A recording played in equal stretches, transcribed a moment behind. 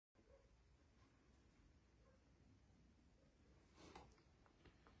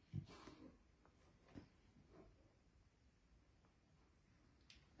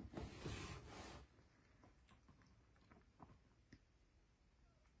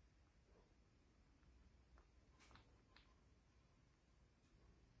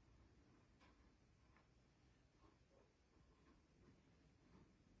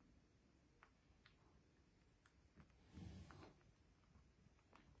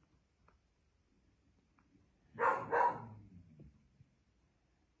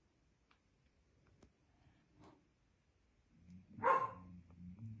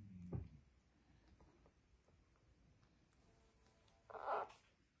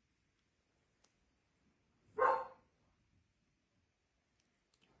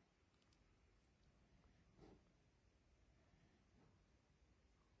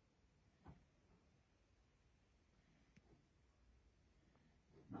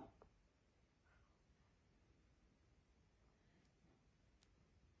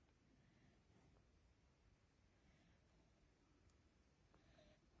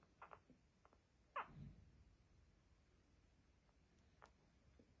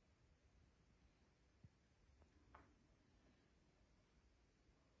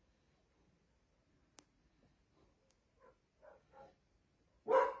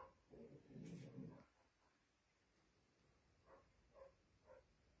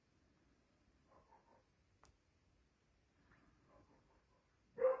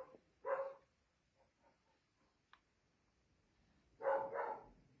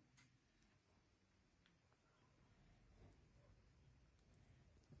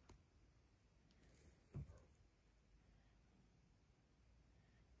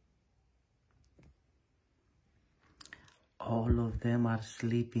All of them are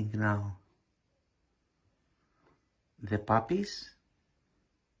sleeping now. The puppies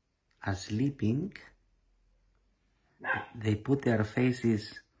are sleeping. They put their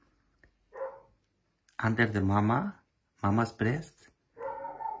faces under the mama's breast.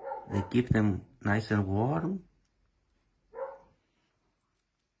 They keep them nice and warm.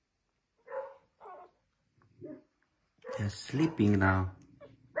 They're sleeping now.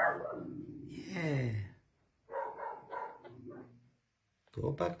 Yeah.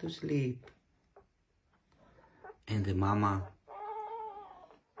 Go back to sleep. And the mama,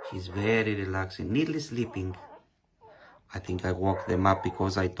 she's very relaxing, nearly sleeping. I think I woke them up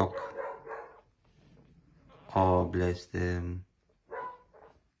because I talk. Oh, bless them.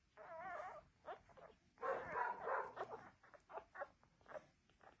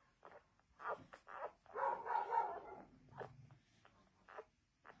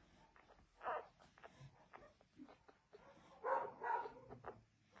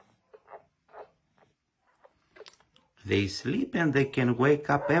 They sleep and they can wake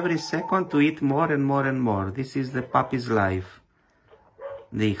up every second to eat more and more and more. This is the puppy's life.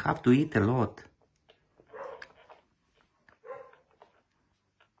 They have to eat a lot.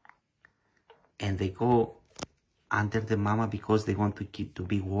 And they go under the mama because they want to keep to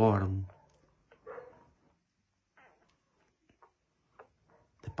be warm.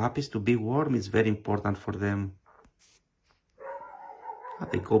 The puppies to be warm is very important for them.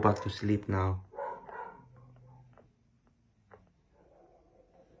 They go back to sleep now.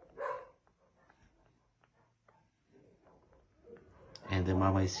 And the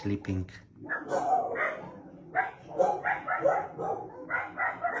mama is sleeping.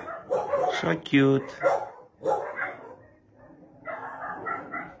 So cute.